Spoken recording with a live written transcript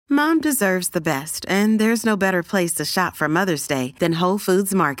Mom deserves the best, and there's no better place to shop for Mother's Day than Whole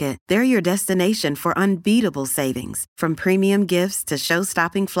Foods Market. They're your destination for unbeatable savings, from premium gifts to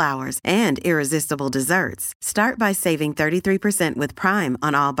show-stopping flowers and irresistible desserts. Start by saving 33% with Prime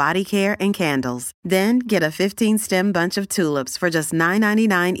on all body care and candles. Then get a 15-stem bunch of tulips for just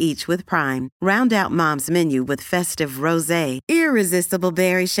 $9.99 each with Prime. Round out Mom's menu with festive rosé, irresistible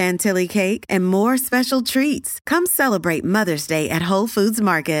berry chantilly cake, and more special treats. Come celebrate Mother's Day at Whole Foods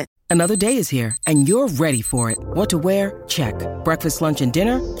Market. Another day is here, and you're ready for it. What to wear? Check. Breakfast, lunch, and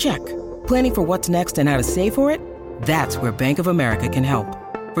dinner? Check. Planning for what's next and how to save for it? That's where Bank of America can help.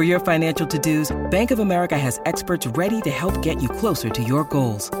 For your financial to-dos, Bank of America has experts ready to help get you closer to your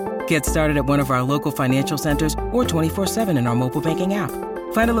goals. Get started at one of our local financial centers or 24/7 in our mobile banking app.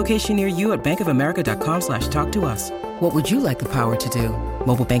 Find a location near you at bankofamerica.com/talktous. What would you like the power to do?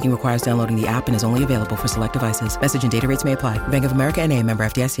 Mobile banking requires downloading the app and is only available for select devices. Message and data rates may apply. Bank of America N.A., member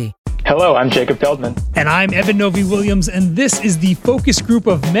FDIC. Hello, I'm Jacob Feldman. And I'm Evan Novi-Williams, and this is the focus group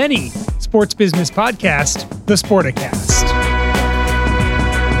of many sports business podcast, the Sporticast.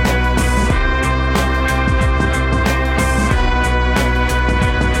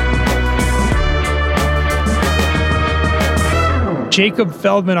 Jacob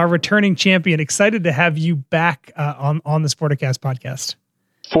Feldman, our returning champion, excited to have you back on the Sporticast podcast.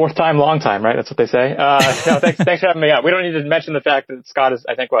 Fourth time, long time, right? That's what they say. No, thanks for having me on. We don't need to mention the fact that Scott is,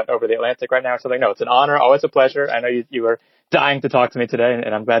 I think, over the Atlantic right now or something. No, it's an honor. Always a pleasure. I know you were dying to talk to me today,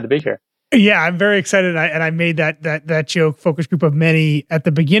 and I'm glad to be here. Yeah, I'm very excited. And I made that joke, focus group of many, at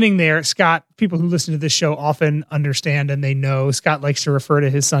the beginning there. Scott, people who listen to this show often understand and they know Scott likes to refer to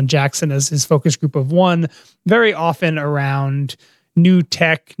his son Jackson as his focus group of one, very often around new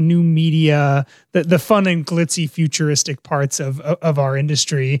tech, new media, the fun and glitzy futuristic parts of our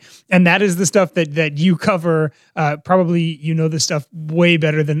industry. And that is the stuff that you cover. Probably you know this stuff way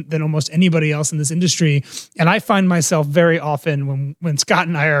better than almost anybody else in this industry. And I find myself very often when Scott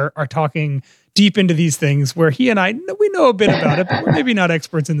and I are talking deep into these things where he and I, we know a bit about it, but we're maybe not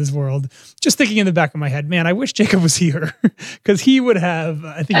experts in this world. Just thinking in the back of my head, man, I wish Jacob was here because I think he would have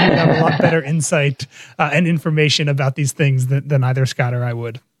a lot better insight and information about these things than either Scott or I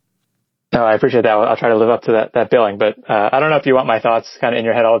would. No, I appreciate that. I'll try to live up to that billing, but I don't know if you want my thoughts kind of in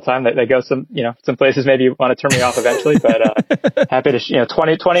your head all the time. They go some places maybe you want to turn me off eventually, but happy to,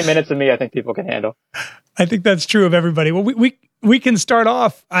 20 minutes of me, I think people can handle. I think that's true of everybody. Well, we can start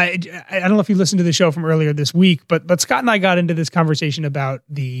off. I don't know if you listened to the show from earlier this week, but Scott and I got into this conversation about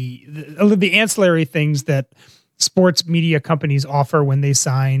the ancillary things that sports media companies offer when they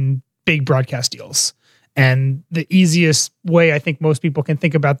sign big broadcast deals. And the easiest way I think most people can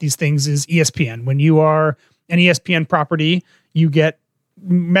think about these things is ESPN. When you are an ESPN property, you get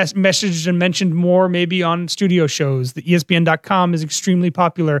messaged and mentioned more maybe on studio shows. The ESPN.com is extremely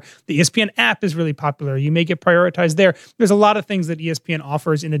popular. The ESPN app is really popular. You may get prioritized there. There's a lot of things that ESPN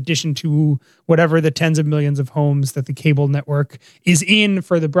offers in addition to whatever the tens of millions of homes that the cable network is in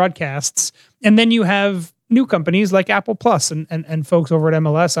for the broadcasts. And then you have new companies like Apple Plus and folks over at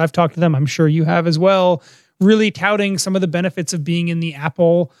MLS. I've talked to them. I'm sure you have as well, really touting some of the benefits of being in the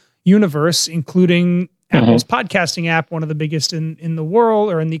Apple universe, including Apple's podcasting app, one of the biggest in the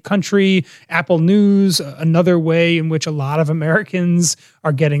world or in the country, Apple News, another way in which a lot of Americans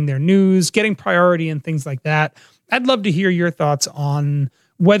are getting their news, getting priority and things like that. I'd love to hear your thoughts on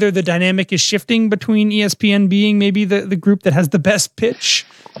whether the dynamic is shifting between ESPN being maybe the group that has the best pitch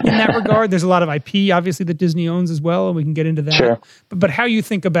in that regard. There's a lot of IP, obviously, that Disney owns as well, and we can get into that. Sure. But how you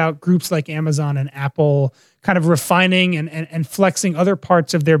think about groups like Amazon and Apple kind of refining and flexing other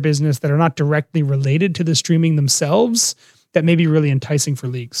parts of their business that are not directly related to the streaming themselves that may be really enticing for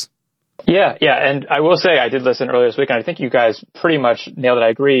leagues. Yeah. And I will say I did listen earlier this week, and I think you guys pretty much nailed it. I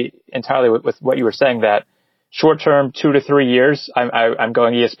agree entirely with what you were saying, that short-term, 2 to 3 years, I'm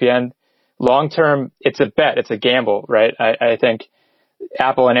going ESPN. Long-term, it's a bet. It's a gamble, right? I think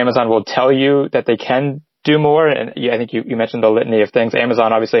Apple and Amazon will tell you that they can do more. And I think you mentioned the litany of things.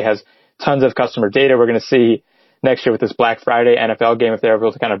 Amazon obviously has tons of customer data. We're going to see next year with this Black Friday NFL game, if they're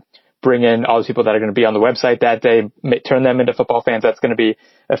able to kind of bring in all these people that are going to be on the website that day, turn them into football fans. That's going to be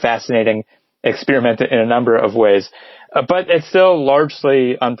a fascinating experiment in a number of ways. But it's still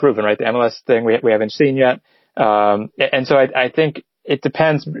largely unproven, right? The MLS thing we haven't seen yet. And so I think it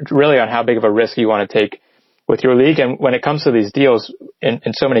depends really on how big of a risk you want to take with your league. And when it comes to these deals,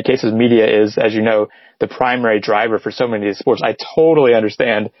 in so many cases, media is, as you know, the primary driver for so many of these sports. I totally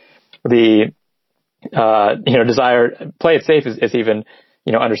understand the, desire, play it safe is even,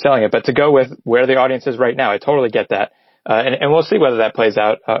 underselling it, but to go with where the audience is right now, I totally get that. And we'll see whether that plays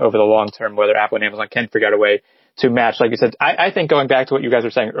out over the long term, whether Apple and Amazon can figure out a way to match, like you said. I think going back to what you guys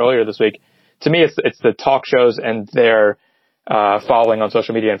were saying earlier this week, to me, it's the talk shows and their following on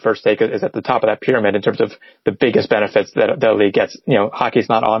social media and First Take is at the top of that pyramid in terms of the biggest benefits that the league gets. Hockey's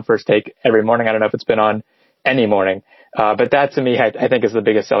not on First Take every morning. I don't know if it's been on any morning. But that to me, I think is the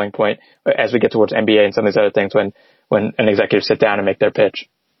biggest selling point as we get towards NBA and some of these other things when an executive sit down and make their pitch.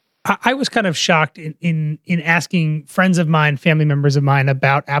 I was kind of shocked in asking friends of mine, family members of mine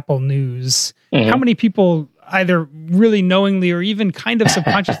about Apple News. Mm-hmm. How many people either really knowingly or even kind of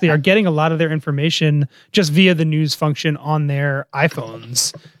subconsciously are getting a lot of their information just via the news function on their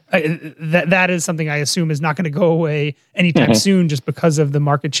iPhones? That is something I assume is not going to go away anytime soon just because of the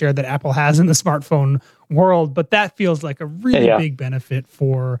market share that Apple has in the smartphone world. But that feels like a really big benefit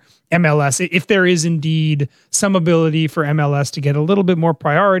for MLS. If there is indeed some ability for MLS to get a little bit more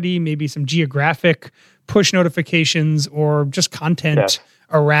priority, maybe some geographic push notifications or just content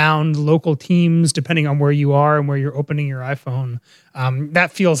around local teams, depending on where you are and where you're opening your iPhone. That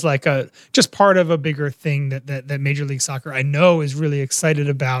feels like just part of a bigger thing that Major League Soccer, I know, is really excited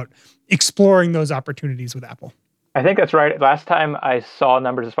about exploring those opportunities with Apple. I think that's right. Last time I saw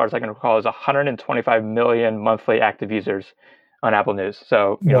numbers, as far as I can recall, is 125 million monthly active users on Apple News.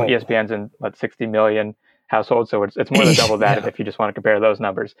 So, ESPN's in 60 million households. So it's more than double that if you just want to compare those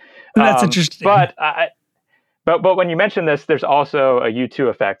numbers. That's interesting. But when you mention this, there's also a U2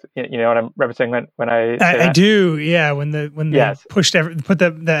 effect. You know what I'm referencing when I say that? I do. Yeah. When they put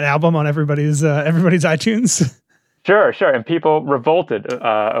that album on everybody's iTunes. Sure. And people revolted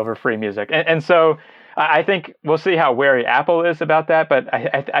over free music. And so I think we'll see how wary Apple is about that. But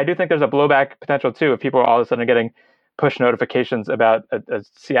I do think there's a blowback potential too if people are all of a sudden getting push notifications about a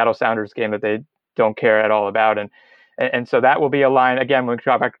Seattle Sounders game that they don't care at all about. And so that will be a line, again, when we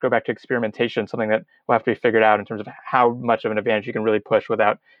go back to experimentation, something that will have to be figured out in terms of how much of an advantage you can really push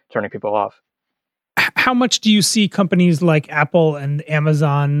without turning people off. How much do you see companies like Apple and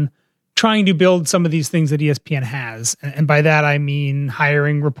Amazon trying to build some of these things that ESPN has? And by that, I mean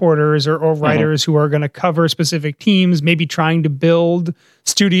hiring reporters or writers who are going to cover specific teams, maybe trying to build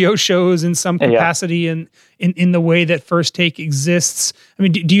studio shows in some capacity and in the way that First Take exists. I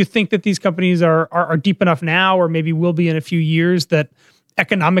mean, do you think that these companies are deep enough now, or maybe will be in a few years, that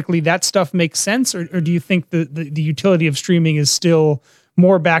economically that stuff makes sense? Or do you think the utility of streaming is still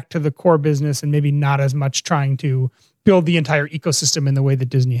more back to the core business and maybe not as much trying to build the entire ecosystem in the way that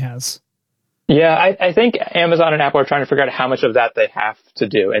Disney has? Yeah, I think Amazon and Apple are trying to figure out how much of that they have to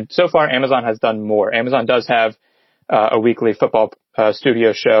do. And so far, Amazon has done more. Amazon does have a weekly football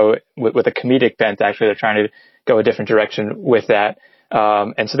studio show with a comedic bent. Actually, they're trying to go a different direction with that.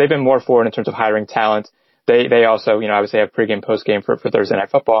 And so they've been more forward in terms of hiring talent. They also, obviously have pregame, postgame for Thursday Night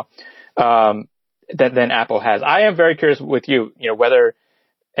Football than Apple has. I am very curious with you, whether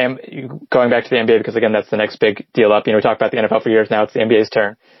going back to the NBA, because again, that's the next big deal up. We talked about the NFL for years now. It's the NBA's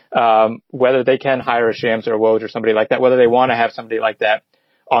turn. Whether they can hire a Shams or a Woj or somebody like that, whether they want to have somebody like that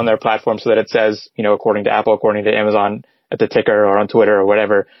on their platform so that it says, according to Apple, according to Amazon at the ticker or on Twitter or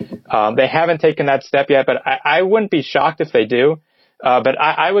whatever. They haven't taken that step yet, but I wouldn't be shocked if they do. But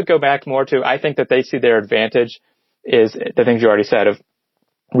I would go back more to, I think that they see their advantage is the things you already said of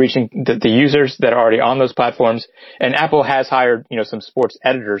reaching the users that are already on those platforms. And Apple has hired, some sports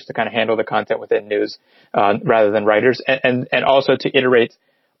editors to kind of handle the content within news, rather than writers, and also to iterate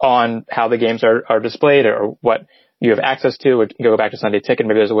on how the games are displayed or what you have access to. Or you can go back to Sunday Ticket.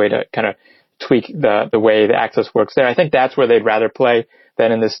 Maybe there's a way to kind of tweak the way the access works there. I think that's where they'd rather play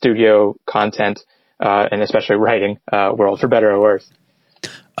than in the studio content, and especially writing, world, for better or worse.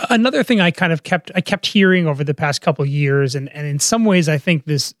 Another thing I kept hearing over the past couple of years, and in some ways I think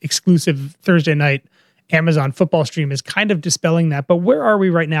this exclusive Thursday night Amazon football stream is kind of dispelling that. But where are we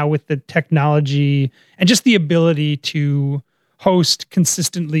right now with the technology and just the ability to host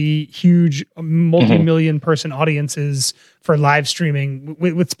consistently huge multi-million person audiences for live streaming?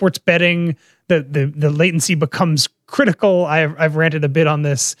 With sports betting, the latency becomes critical. I've ranted a bit on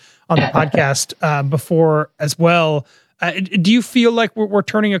this on the podcast before as well. Do you feel like we're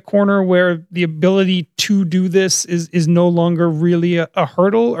turning a corner where the ability to do this is no longer really a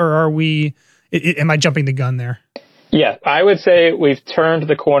hurdle, or are we? Am I jumping the gun there? Yeah, I would say we've turned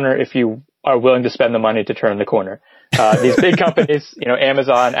the corner if you are willing to spend the money to turn the corner. These big companies,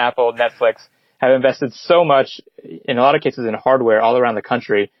 Amazon, Apple, Netflix, have invested so much, in a lot of cases, in hardware all around the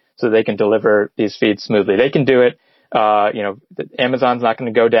country so they can deliver these feeds smoothly. They can do it. Amazon's not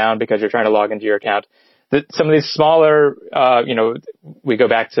going to go down because you're trying to log into your account. Some of these smaller, we go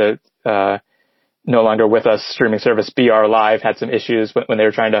back to no longer with us streaming service BR Live had some issues when they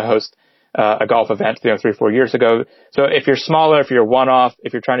were trying to host a golf event, 3-4 years ago. So if you're smaller, if you're one-off,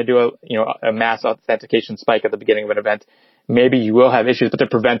 if you're trying to do a mass authentication spike at the beginning of an event, maybe you will have issues, but they're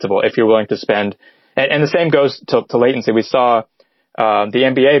preventable if you're willing to spend. And the same goes to latency. We saw the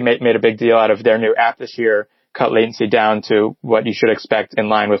NBA made a big deal out of their new app this year, cut latency down to what you should expect in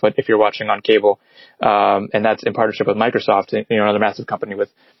line with what if you're watching on cable. And that's in partnership with Microsoft, another massive company with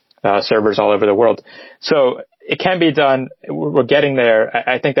servers all over the world. So it can be done. We're getting there.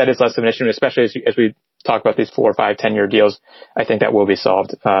 I think that is less of an issue, especially as we talk about these 4, 5, 10-year deals. I think that will be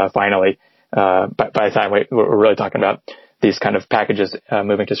solved finally by the time we're really talking about these kind of packages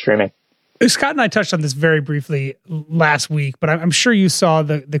moving to streaming. Scott and I touched on this very briefly last week, but I'm sure you saw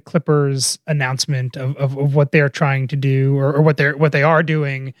the Clippers announcement of what they're trying to do or what they are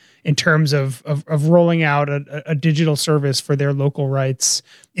doing in terms of rolling out a digital service for their local rights.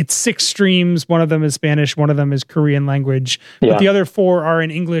 It's 6 streams. One of them is Spanish. One of them is Korean language. But the other 4 are in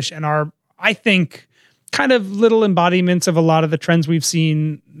English and are, I think, kind of little embodiments of a lot of the trends we've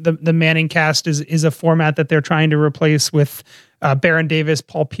seen. The Manning cast is a format that they're trying to replace with Baron Davis,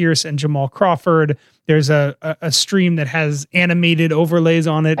 Paul Pierce, and Jamal Crawford. There's a stream that has animated overlays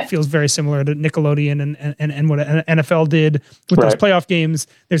on it. It feels very similar to Nickelodeon and what NFL did with those playoff games.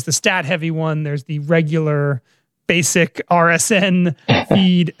 There's the stat heavy one. There's the regular basic RSN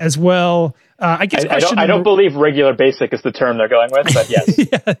feed as well. I guess I don't believe regular basic is the term they're going with, but yes.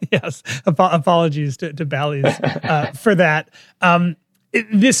 Yes. Apologies to Bally's for that.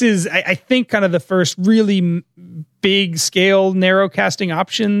 This is, I think, kind of the first really big scale narrowcasting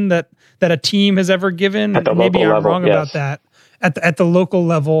option that a team has ever given. Maybe I'm wrong about that. At the local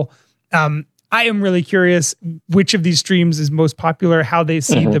level, I am really curious which of these streams is most popular, how they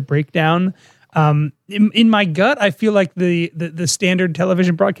see the breakdown. In my gut, I feel like the standard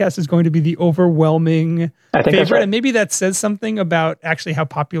television broadcast is going to be the overwhelming favorite, and maybe that says something about actually how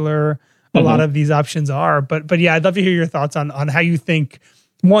popular a lot of these options are. But yeah, I'd love to hear your thoughts on how you think,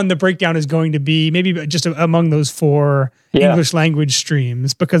 one, the breakdown is going to be, maybe just among those 4 English language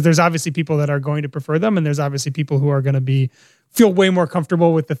streams, because there's obviously people that are going to prefer them, and there's obviously people who are going to feel way more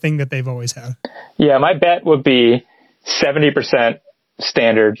comfortable with the thing that they've always had. Yeah, my bet would be 70%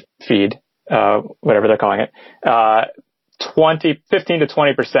 standard feed, whatever they're calling it. 15 to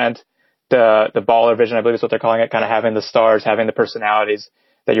 20% the baller vision, I believe is what they're calling it, kind of having the stars, having the personalities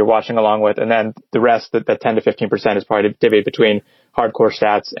that you're watching along with. And then the rest, the 10 to 15% is probably divided between hardcore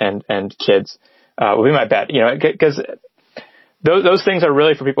stats and kids, will be my bet, because those things are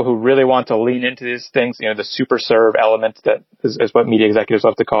really for people who really want to lean into these things, the super serve element that is what media executives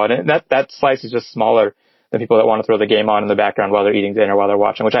love to call it. And that slice is just smaller than people that want to throw the game on in the background while they're eating dinner, while they're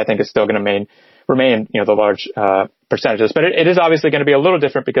watching, which I think is still going to remain, the large percentages. But it is obviously going to be a little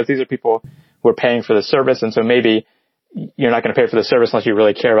different because these are people who are paying for the service. And so maybe you're not going to pay for the service unless you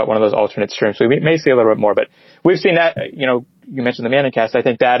really care about one of those alternate streams. So we may see a little bit more, but we've seen that, you mentioned the Manning cast. I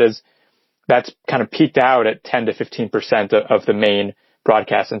think that's kind of peaked out at 10 to 15% of the main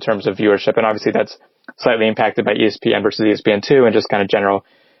broadcast in terms of viewership. And obviously that's slightly impacted by ESPN versus ESPN2 and just kind of general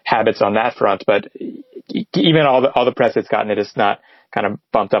habits on that front. But even all the press it's gotten, it is not kind of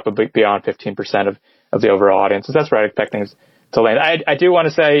bumped up a bit beyond 15% of the overall audience. So that's where I expect things to land. I do want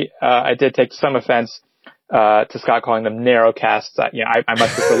to say, I did take some offense to Scott calling them narrowcasts. I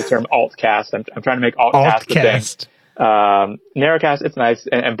much prefer the term altcast. I'm trying to make altcast a thing. Narrowcast, it's nice,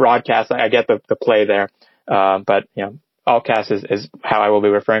 and broadcast, I get the play there. But altcast is how I will be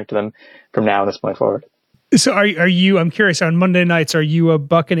referring to them from now on this point forward. So are you, I'm curious, on Monday nights, are you a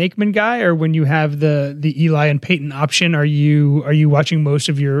Buck and Aikman guy, or when you have the Eli and Peyton option, are you watching most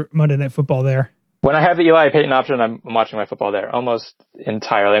of your Monday Night Football there? When I have the Eli and Peyton option, I'm watching my football there almost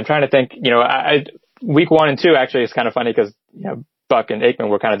entirely. I'm trying to think, week 1 and 2 actually is kind of funny because, Buck and Aikman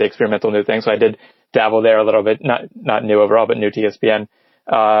were kind of the experimental new thing. So I did dabble there a little bit, not new overall, but new to ESPN.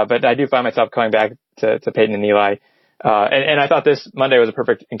 But I do find myself coming back to Peyton and Eli. And I thought this Monday was a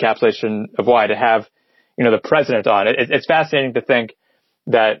perfect encapsulation of why to have, the president on. It's fascinating to think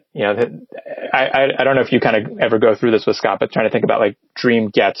that, I don't know if you kind of ever go through this with Scott, but trying to think about like dream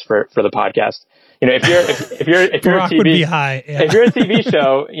gets for the podcast. If you're a TV, would be high. Yeah. If you're a TV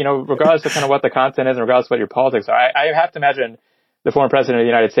show, regardless of kind of what the content is and regardless of what your politics are, I have to imagine the former president of the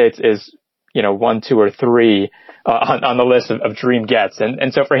United States is, 1, 2, or 3 on the list of dream gets.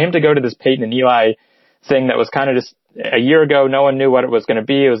 And so for him to go to this Peyton and Eli thing that was kind of just a year ago, no one knew what it was going to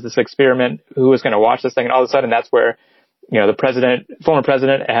be. It was this experiment. Who was going to watch this thing? And all of a sudden, that's where, the former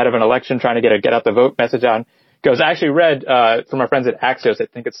president, ahead of an election, trying to get a get out the vote message on, goes. I actually read from our friends at Axios. I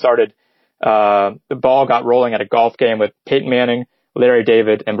think it started. The ball got rolling at a golf game with Peyton Manning, Larry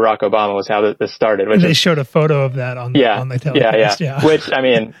David, and Barack Obama was how this started. They showed a photo of that on the telecast. Yeah. Which, I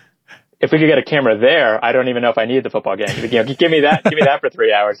mean, if we could get a camera there, I don't even know if I need the football game. Give me that for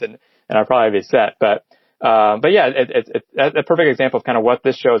 3 hours and I'll probably be set. But yeah, it's a perfect example of kind of what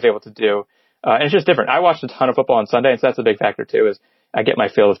this show is able to do. And it's just different. I watched a ton of football on Sunday, and so that's a big factor too, is I get my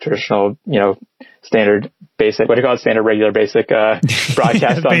fill of traditional, standard, basic, what do you call it? Standard, regular, basic,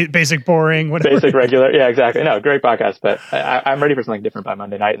 broadcast. Basic, boring, whatever. Basic, regular. Yeah, exactly. No, great podcast, but I'm ready for something different by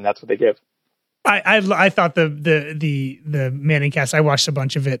Monday night, and that's what they give. I thought the Manning cast, I watched a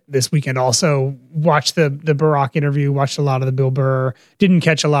bunch of it this weekend. Also watched the Barack interview, watched a lot of the Bill Burr, didn't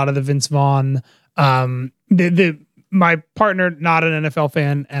catch a lot of the Vince Vaughn. My partner, not an NFL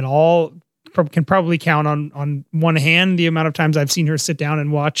fan at all, can probably count on one hand the amount of times I've seen her sit down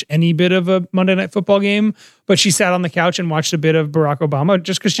and watch any bit of a Monday Night Football game. But she sat on the couch and watched a bit of Barack Obama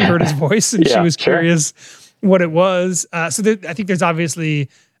just because she heard his voice and she was curious what it was. I think there's obviously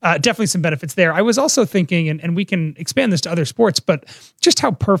definitely some benefits there. I was also thinking, and we can expand this to other sports, but just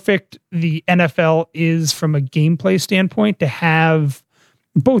how perfect the NFL is from a gameplay standpoint to have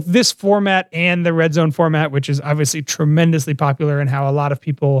both this format and the Red Zone format, which is obviously tremendously popular and how a lot of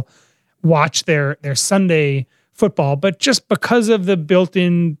people watch their Sunday football, but just because of the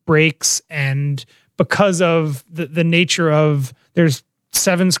built-in breaks and because of the nature of there's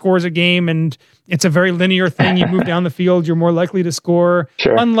 7 scores a game and it's a very linear thing. You move down the field, you're more likely to score.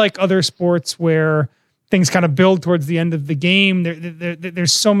 Sure. Unlike other sports where things kind of build towards the end of the game,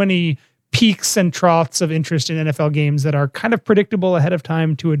 there's so many peaks and troughs of interest in NFL games that are kind of predictable ahead of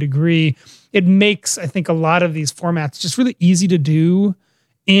time to a degree. It makes, I think, a lot of these formats just really easy to do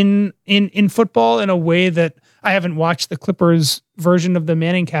in football in a way that I haven't watched the Clippers version of the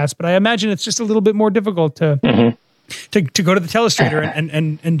Manning cast, but I imagine it's just a little bit more difficult to go to the telestrator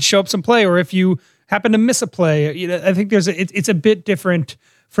and show up some play, or if you happen to miss a play, I think it's a bit different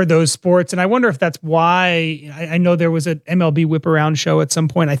for those sports. And I wonder if that's why I know there was an MLB whip around show at some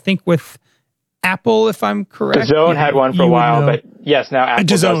point, I think with Apple, if I'm correct. DAZN had one for a while, but yes, now Apple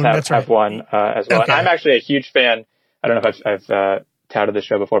DAZN, does have one as well. Okay. I'm actually a huge fan. I don't know if I've touted this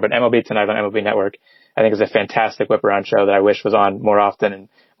show before, but MLB Tonight on MLB Network, I think is a fantastic whip around show that I wish was on more often and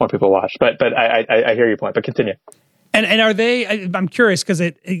more people watch. But I hear your point, but continue. And are they? I'm curious because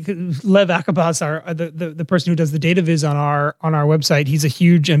Lev Akabas, the person who does the data viz on our website, he's a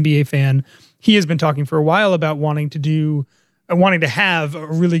huge NBA fan. He has been talking for a while about wanting to have a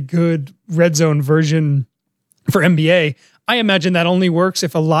really good Red Zone version for NBA. I imagine that only works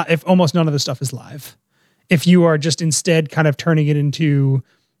if almost none of the stuff is live. If you are just instead kind of turning it into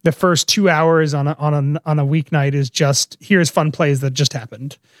the first 2 hours on a weeknight is just here's fun plays that just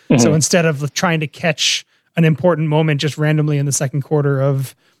happened. Mm-hmm. So instead of trying to catch an important moment just randomly in the second quarter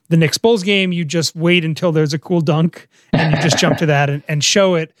of the Knicks Bulls game, you just wait until there's a cool dunk and you just jump to that and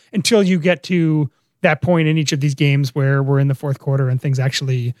show it until you get to that point in each of these games where we're in the fourth quarter and things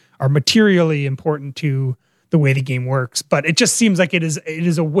actually are materially important to the way the game works. But it just seems like it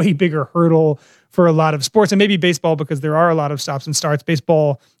is a way bigger hurdle for a lot of sports, and maybe baseball, because there are a lot of stops and starts.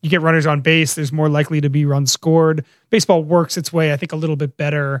 Baseball, you get runners on base, there's more likely to be runs scored. Baseball works its way, I think, a little bit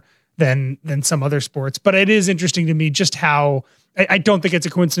better than some other sports. But it is interesting to me just how I don't think it's a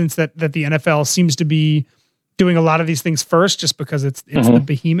coincidence that the NFL seems to be doing a lot of these things first, just because it's the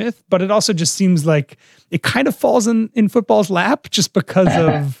behemoth. But it also just seems like it kind of falls in football's lap just because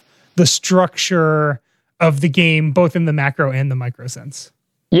of the structure of the game, both in the macro and the micro sense.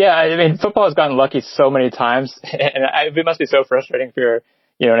 Yeah, I mean, football has gotten lucky so many times, and it must be so frustrating if you're,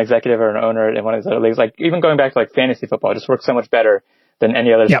 an executive or an owner in one of these other leagues. Like even going back to like fantasy football, it just works so much better than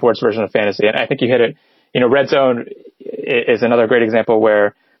any other sports version of fantasy. And I think you hit it. Red Zone is another great example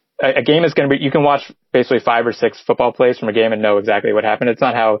where a game is going to be, you can watch basically 5 or 6 football plays from a game and know exactly what happened. It's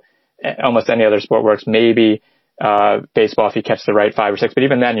not how almost any other sport works. Maybe baseball, if you catch the right 5 or 6, but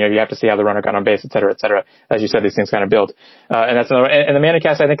even then, you have to see how the runner got on base, et cetera, et cetera. As you said, these things kind of build. And that's another, and the Manning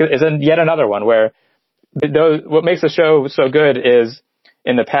cast, I think, is yet another one where what makes the show so good is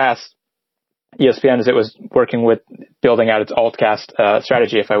in the past, ESPN, as it was working with building out its altcast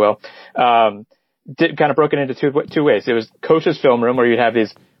strategy, if I will, kind of broken into two ways. It was coaches' film room, where you'd have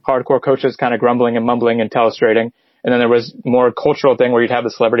these hardcore coaches kind of grumbling and mumbling and telestrating. And then there was more cultural thing where you'd have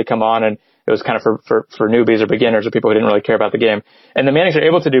the celebrity come on, and it was kind of for newbies or beginners or people who didn't really care about the game. And the Mannings are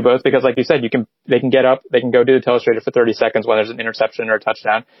able to do both because, like you said, they can get up, they can go do the telestrator for 30 seconds when there's an interception or a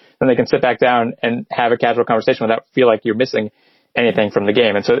touchdown. Then they can sit back down and have a casual conversation without feel like you're missing anything from the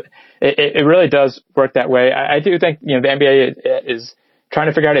game. And so it really does work that way. I do think, the NBA is trying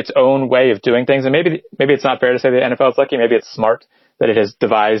to figure out its own way of doing things. And maybe it's not fair to say the NFL is lucky. Maybe it's smart that it has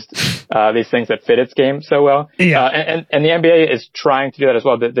devised these things that fit its game so well. Yeah. And the NBA is trying to do that as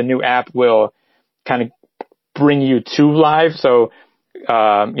well. The new app will kind of bring you to live. So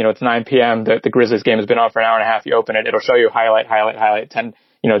it's 9 p.m. The Grizzlies game has been on for an hour and a half. You open it, it'll show you highlight, 10,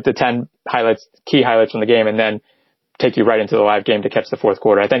 the 10 highlights, key highlights from the game, and then take you right into the live game to catch the fourth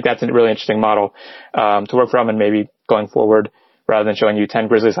quarter. I think that's a really interesting model to work from, and maybe going forward, rather than showing you 10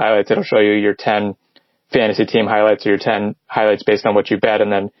 Grizzlies highlights, it'll show you your 10 fantasy team highlights or your 10 highlights based on what you bet,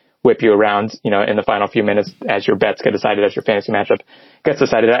 and then whip you around, in the final few minutes as your bets get decided, as your fantasy matchup gets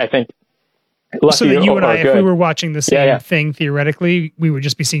decided. I think so that you and I, if we were watching the same thing, theoretically, we would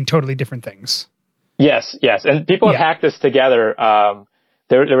just be seeing totally different things. Yes. And people have hacked this together.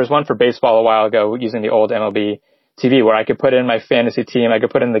 There was one for baseball a while ago using the old MLB TV where I could put in my fantasy team. I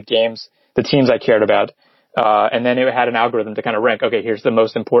could put in the games, the teams I cared about. And then it had an algorithm to kind of rank, okay, here's the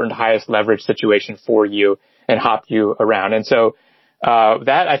most important, highest leverage situation for you, and hop you around. And so,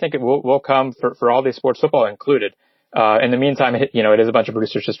 that I think it will come for all these sports, football included. In the meantime, it is a bunch of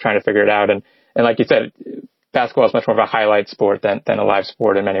producers just trying to figure it out. And like you said, basketball is much more of a highlight sport than a live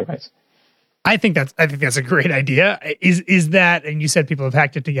sport in many ways. I think that's a great idea. Is that, and you said people have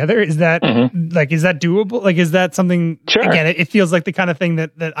hacked it together. Is that is that doable? Like, is that something? Sure. Again, it feels like the kind of thing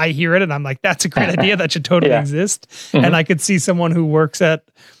that I hear it and I'm like, that's a great idea. That should totally exist. And I could see someone who works at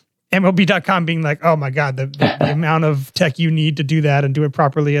MLB.com being like, oh my God, the amount of tech you need to do that and do it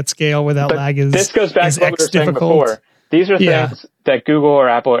properly at scale without lag is this goes back to what we were saying before. These are things that Google or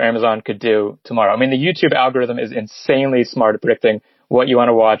Apple or Amazon could do tomorrow. I mean, the YouTube algorithm is insanely smart at predicting what you want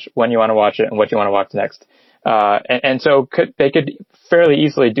to watch, when you want to watch it, and what you want to watch next. And so they could fairly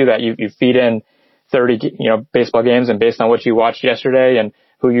easily do that. You feed in 30, baseball games, and based on what you watched yesterday and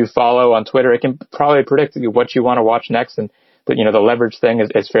who you follow on Twitter, it can probably predict what you want to watch next. And the leverage thing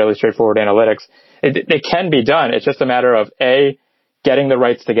is fairly straightforward analytics. It can be done. It's just a matter of getting the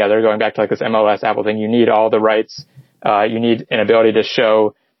rights together. Going back to like this MLS Apple thing, you need all the rights. You need an ability to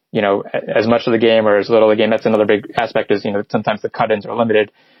show, as much of the game or as little of the game. That's another big aspect is, sometimes the cut-ins are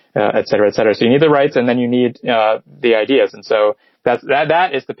limited, et cetera, et cetera. So you need the rights, and then you need the ideas. And so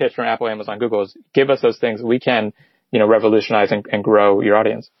that is the pitch from Apple, Amazon, Google is give us those things. We can, revolutionize and grow your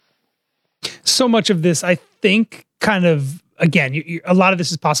audience. So much of this, I think, kind of, again, a lot of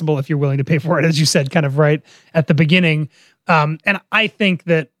this is possible if you're willing to pay for it, as you said, kind of right at the beginning. And I think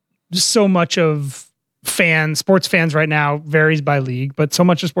that so much of sports fans right now varies by league, but so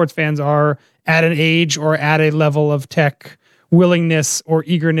much of sports fans are at an age or at a level of tech willingness or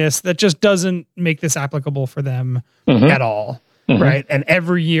eagerness that just doesn't make this applicable for them at all. Right. And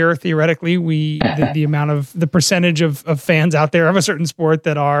every year, theoretically, the amount of the percentage of fans out there of a certain sport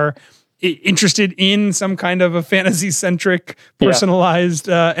that are interested in some kind of a fantasy-centric, personalized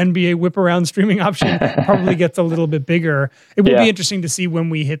NBA whip-around streaming option probably gets a little bit bigger. It will be interesting to see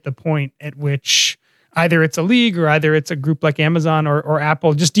when we hit the point at which either it's a league or either it's a group like Amazon or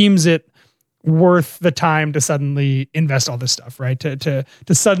Apple just deems it worth the time to suddenly invest all this stuff, right? To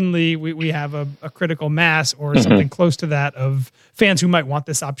suddenly we have a critical mass or something close to that of fans who might want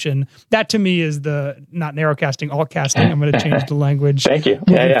this option. That to me is the not narrowcasting, alt casting. I'm going to change the language. Thank you.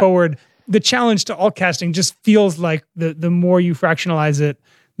 Moving forward. The challenge to alt casting just feels like the more you fractionalize it,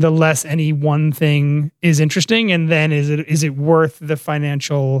 the less any one thing is interesting. And then is it worth the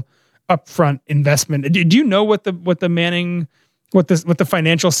financial upfront investment? Do you know what the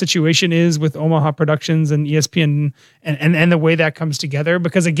financial situation is with Omaha Productions and ESPN and the way that comes together?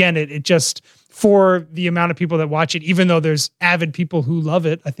 Because again, it just, for the amount of people that watch it, even though there's avid people who love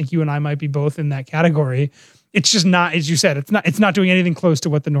it, I think you and I might be both in that category. It's just not, as you said, it's not doing anything close to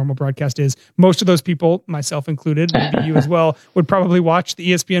what the normal broadcast is. Most of those people, myself included, maybe you as well, would probably watch the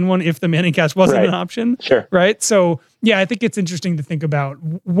ESPN one if the Manningcast wasn't an option. Sure. Right. So yeah, I think it's interesting to think about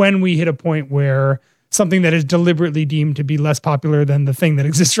when we hit a point where something that is deliberately deemed to be less popular than the thing that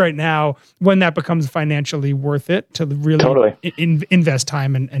exists right now, when that becomes financially worth it to really invest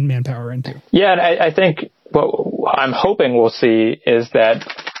time and manpower into. Yeah. And I think what I'm hoping we'll see is that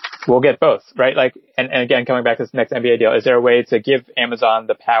we'll get both, right? Like, and again, coming back to this next NBA deal, is there a way to give Amazon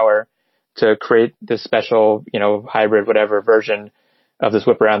the power to create this special, hybrid, whatever version of this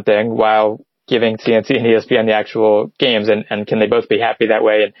whip around thing while giving TNT and ESPN the actual games? And can they both be happy that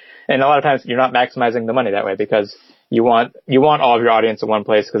way? And a lot of times you're not maximizing the money that way because you want all of your audience in one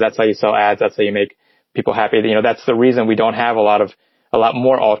place because that's how you sell ads. That's how you make people happy. That's the reason we don't have a lot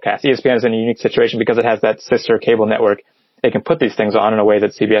more altcasts. ESPN is in a unique situation because it has that sister cable network. They can put these things on in a way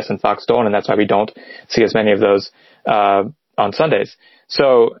that CBS and Fox don't, and that's why we don't see as many of those on Sundays.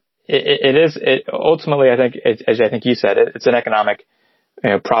 So it ultimately, I think, as I think you said, it's an economic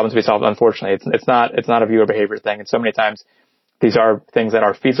problem to be solved. Unfortunately, it's not a viewer behavior thing, and so many times these are things that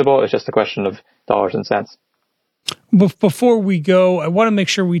are feasible. It's just a question of dollars and cents. Before we go, I want to make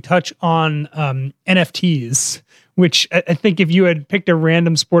sure we touch on NFTs, which I think if you had picked a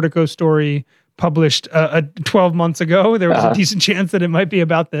random Sportico story published 12 months ago, there was a decent chance that it might be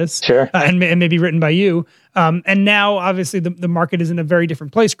about this, sure, and maybe written by you. And now, obviously, the market is in a very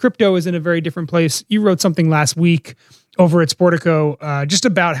different place. Crypto is in a very different place. You wrote something last week over at Sportico just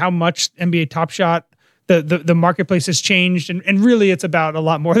about how much NBA Top Shot, the marketplace has changed. And really, it's about a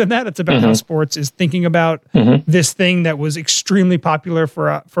lot more than that. It's about how sports is thinking about this thing that was extremely popular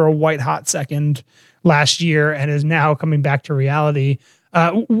for a white hot second last year and is now coming back to reality.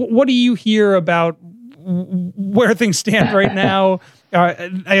 What do you hear about where things stand right now?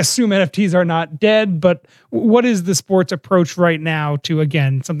 I assume NFTs are not dead, but what is the sports approach right now to,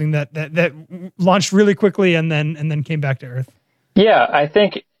 again, something that launched really quickly and then came back to earth? Yeah, I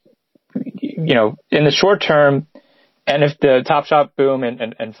think, in the short term, and if the Top Shot boom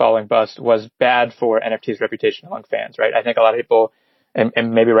and following bust was bad for NFT's reputation among fans, right? I think a lot of people, and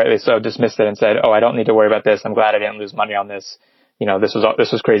maybe rightly so, dismissed it and said, "Oh, I don't need to worry about this. I'm glad I didn't lose money on this. This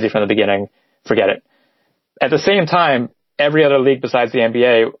was crazy from the beginning. Forget it." At the same time, every other league besides the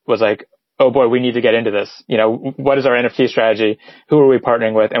NBA was like, "Oh boy, we need to get into this. What is our NFT strategy? Who are we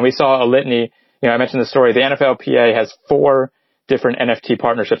partnering with?" And we saw a litany. I mentioned the story. The NFLPA has 4 different NFT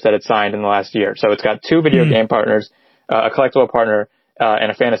partnerships that it signed in the last year. So it's got 2 video game partners, a collectible partner,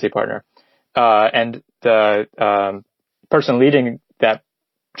 and a fantasy partner. And the person leading that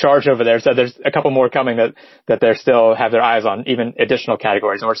charge over there said there's a couple more coming that they still have their eyes on, even additional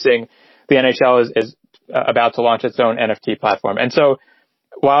categories. And we're seeing the NHL is about to launch its own NFT platform. And so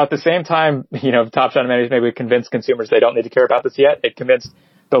while at the same time, Top Shot and maybe convinced consumers they don't need to care about this yet, it convinced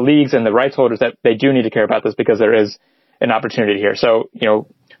the leagues and the rights holders that they do need to care about this because there is an opportunity here. So,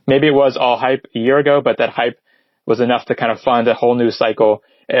 maybe it was all hype a year ago, but that hype was enough to kind of fund a whole new cycle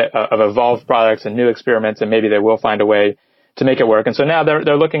of evolved products and new experiments, and maybe they will find a way to make it work. And so now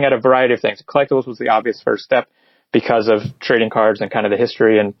they're looking at a variety of things. Collectibles was the obvious first step because of trading cards and kind of the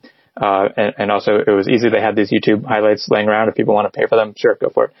history, and also it was easy. They had these YouTube highlights laying around. If people want to pay for them, sure, go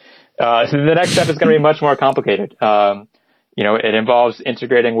for it. So the next step is going to be much more complicated. It involves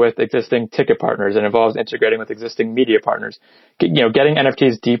integrating with existing ticket partners. It involves integrating with existing media partners. Getting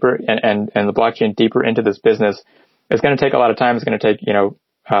NFTs deeper and the blockchain deeper into this business is going to take a lot of time. It's going to take,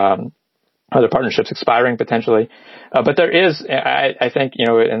 other partnerships expiring potentially. But there is, I think,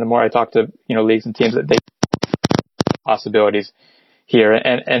 and the more I talk to, leagues and teams, that they possibilities here.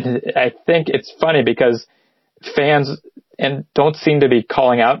 And I think it's funny because fans don't seem to be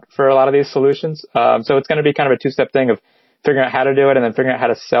calling out for a lot of these solutions. So it's going to be kind of a 2-step thing of figuring out how to do it and then figuring out how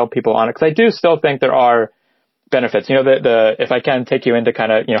to sell people on it. Because I do still think there are benefits. If I can take you into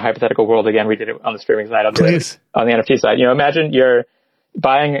kind of, hypothetical world again, we did it on the streaming side, on the NFT side. Imagine you're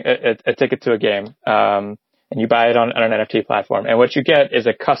buying a ticket to a game, and you buy it on an NFT platform. And what you get is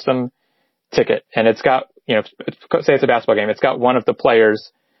a custom ticket. And it's got, say it's a basketball game. It's got one of the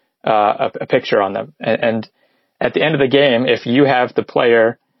players, a picture on them. And at the end of the game, if you have the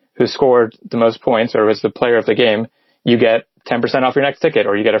player who scored the most points or was the player of the game, you get 10% off your next ticket,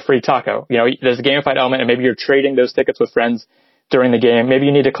 or you get a free taco. There's a gamified element, and maybe you're trading those tickets with friends during the game. Maybe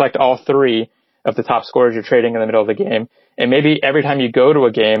you need to collect all 3 of the top scorers you're trading in the middle of the game. And maybe every time you go to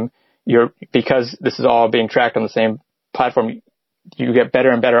a game, because this is all being tracked on the same platform, you get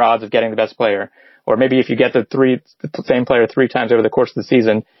better and better odds of getting the best player. Or maybe if you get the same player 3 times over the course of the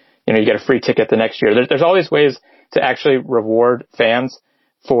season, you get a free ticket the next year. There's all these ways to actually reward fans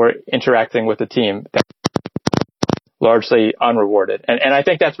for interacting with the team that's largely unrewarded. And I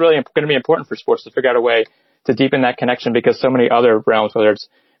think that's really going to be important for sports to figure out a way to deepen that connection, because so many other realms, whether it's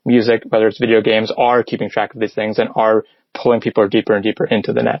music, whether it's video games, are keeping track of these things and are pulling people deeper and deeper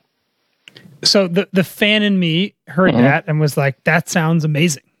into the net. So the fan in me heard that and was like, that sounds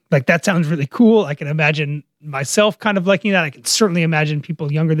amazing. Like, that sounds really cool. I can imagine myself kind of liking that. I can certainly imagine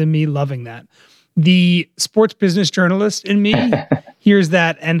people younger than me loving that. The sports business journalist in me hears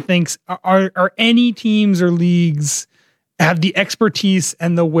that and thinks, are any teams or leagues have the expertise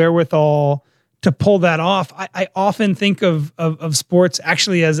and the wherewithal to pull that off? I often think of sports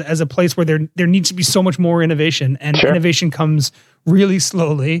actually as a place where there needs to be so much more innovation, and innovation comes really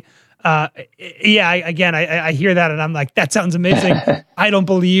slowly. I hear that and I'm like, that sounds amazing. I don't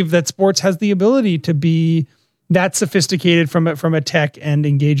believe that sports has the ability to be that sophisticated from a tech and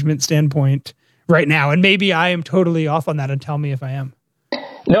engagement standpoint right now. And maybe I am totally off on that, and tell me if I am.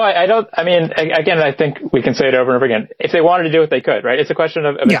 No, I don't. I mean, again, I think we can say it over and over again. If they wanted to do it, they could, right? It's a question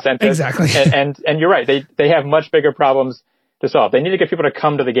of incentive. Exactly. And you're right. They have much bigger problems to solve. They need to get people to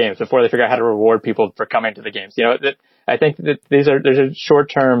come to the games before they figure out how to reward people for coming to the games. I think that there's a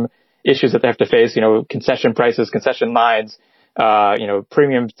short-term issues that they have to face, concession prices, concession lines,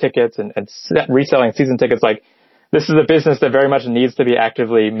 premium tickets and reselling season tickets. Like, this is a business that very much needs to be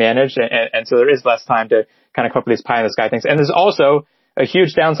actively managed. And so there is less time to kind of come up with these pie in the sky things. And there's also a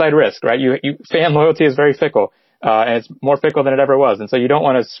huge downside risk, right? Fan loyalty is very fickle, and it's more fickle than it ever was. And so you don't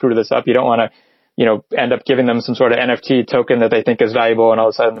want to screw this up. You don't want to, end up giving them some sort of NFT token that they think is valuable, and all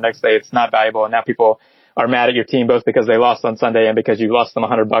of a sudden the next day it's not valuable. And now people are mad at your team both because they lost on Sunday and because you lost them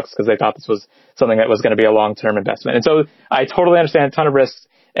 $100 because they thought this was something that was going to be a long-term investment. And so I totally understand a ton of risks,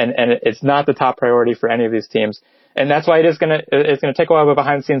 and it's not the top priority for any of these teams. And that's why it's going to take a while, but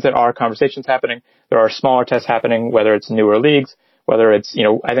behind the scenes there are conversations happening. There are smaller tests happening, whether it's newer leagues, whether it's,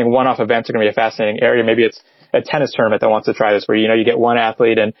 I think one-off events are going to be a fascinating area. Maybe it's a tennis tournament that wants to try this where, you get one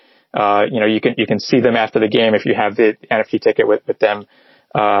athlete and, you can see them after the game if you have the NFT ticket with them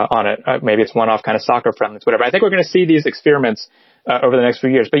on it. Maybe it's one-off kind of soccer friendlies, whatever. I think we're going to see these experiments over the next few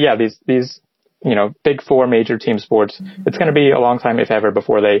years. But yeah, these big four major team sports, it's going to be a long time, if ever,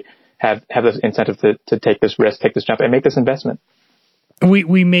 before they have this incentive to take this risk, take this jump, and make this investment.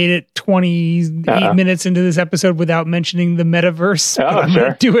 We made it 28 minutes into this episode without mentioning the metaverse. I'm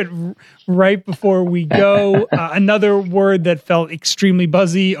going to do it right before we go. Another word that felt extremely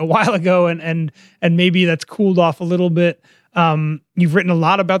buzzy a while ago, and maybe that's cooled off a little bit. You've written a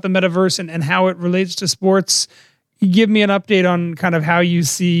lot about the metaverse and how it relates to sports. Give me an update on kind of how you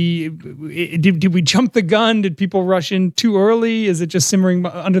see, did we jump the gun? Did people rush in too early? Is it just simmering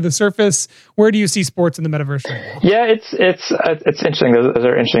under the surface? Where do you see sports in the metaverse right now? Yeah, it's interesting. Those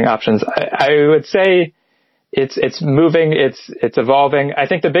are interesting options. I would say it's moving, it's evolving. I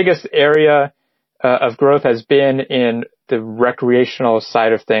think the biggest area of growth has been in the recreational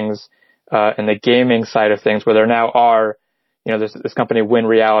side of things, and the gaming side of things, where there now are, there's this company, Win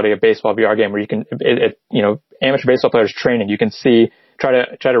Reality, a baseball VR game where you can, amateur baseball players training. You can try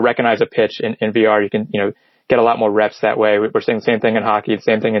to recognize a pitch in VR. You can, get a lot more reps that way. We're seeing the same thing in hockey, the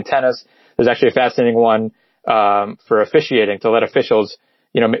same thing in tennis. There's actually a fascinating one, for officiating, to let officials,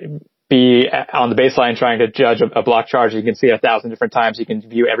 be on the baseline trying to judge a block charge. You can see 1,000 different times. You can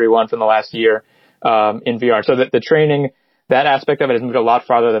view every one from the last year, in VR. So the training, that aspect of it has moved a lot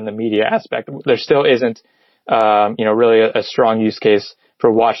farther than the media aspect. There still isn't, really a strong use case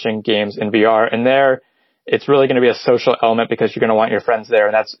for watching games in VR. And there, it's really going to be a social element because you're going to want your friends there.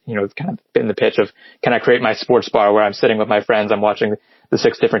 And that's, kind of been the pitch of, can I create my sports bar where I'm sitting with my friends, I'm watching the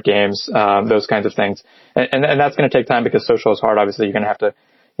 6 different games, those kinds of things. And that's going to take time because social is hard. Obviously, you're going to have to,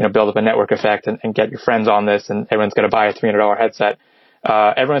 build up a network effect and get your friends on this, and everyone's going to buy a $300 headset.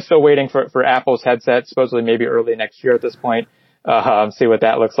 Everyone's still waiting for Apple's headset, supposedly maybe early next year at this point. See what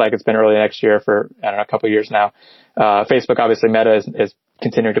that looks like. It's been early next year for, a couple of years now. Facebook, obviously Meta is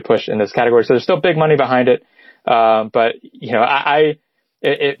continuing to push in this category. So there's still big money behind it. But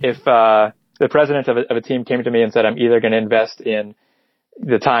if the president of a team came to me and said, I'm either going to invest in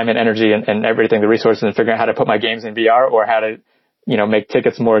the time and energy and everything, the resources, and figuring out how to put my games in VR or how to, make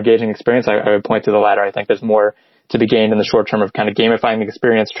tickets a more engaging experience, I would point to the latter. I think there's more to be gained in the short term of kind of gamifying the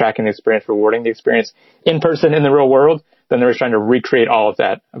experience, tracking the experience, rewarding the experience in person in the real world than there is trying to recreate all of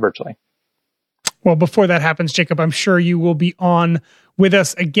that virtually. Well, before that happens, Jacob, I'm sure you will be on with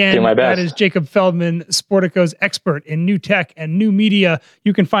us again. Do my best. That is Jacob Feldman, Sportico's expert in new tech and new media.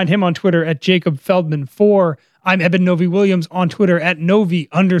 You can find him on Twitter at JacobFeldman4. I'm Eben Novy-Williams on Twitter at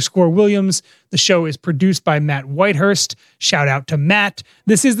Novy_Williams. The show is produced by Matt Whitehurst. Shout out to Matt.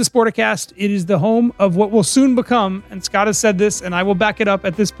 This is the Sporticast. It is the home of what will soon become, and Scott has said this, and I will back it up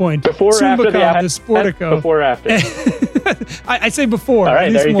at this point. Before or after the Sportico. Before or after? I say before. All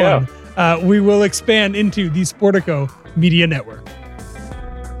right, there you go. We will expand into the Sportico Media Network.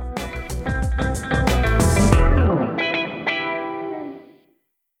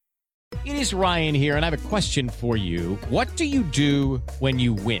 It is Ryan here, and I have a question for you. What do you do when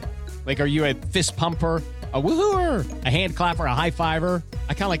you win? Like, are you a fist pumper, a woohooer, a hand clapper, a high fiver?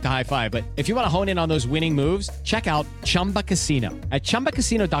 I kind of like the high five, but if you want to hone in on those winning moves, check out Chumba Casino. At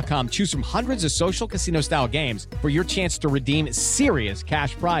ChumbaCasino.com, choose from hundreds of social casino-style games for your chance to redeem serious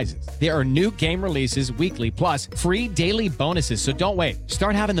cash prizes. There are new game releases weekly, plus free daily bonuses. So don't wait.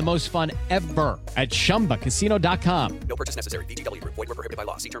 Start having the most fun ever at ChumbaCasino.com. No purchase necessary. VGW. Void where prohibited by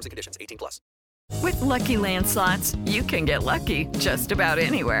law. See terms and conditions. 18+. With Lucky Land Slots, you can get lucky just about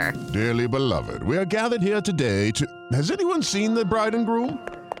anywhere. Dearly beloved, we are gathered here today to... Has anyone seen the bride and groom?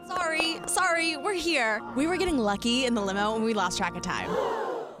 Sorry, we're here. We were getting lucky in the limo and we lost track of time.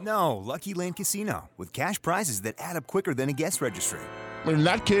 No, Lucky Land Casino, with cash prizes that add up quicker than a guest registry. In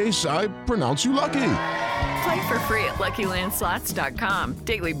that case, I pronounce you lucky. Play for free at LuckyLandSlots.com.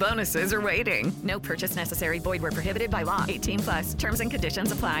 Daily bonuses are waiting. No purchase necessary. Void where prohibited by law. 18+. Terms and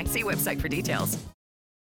conditions apply. See website for details.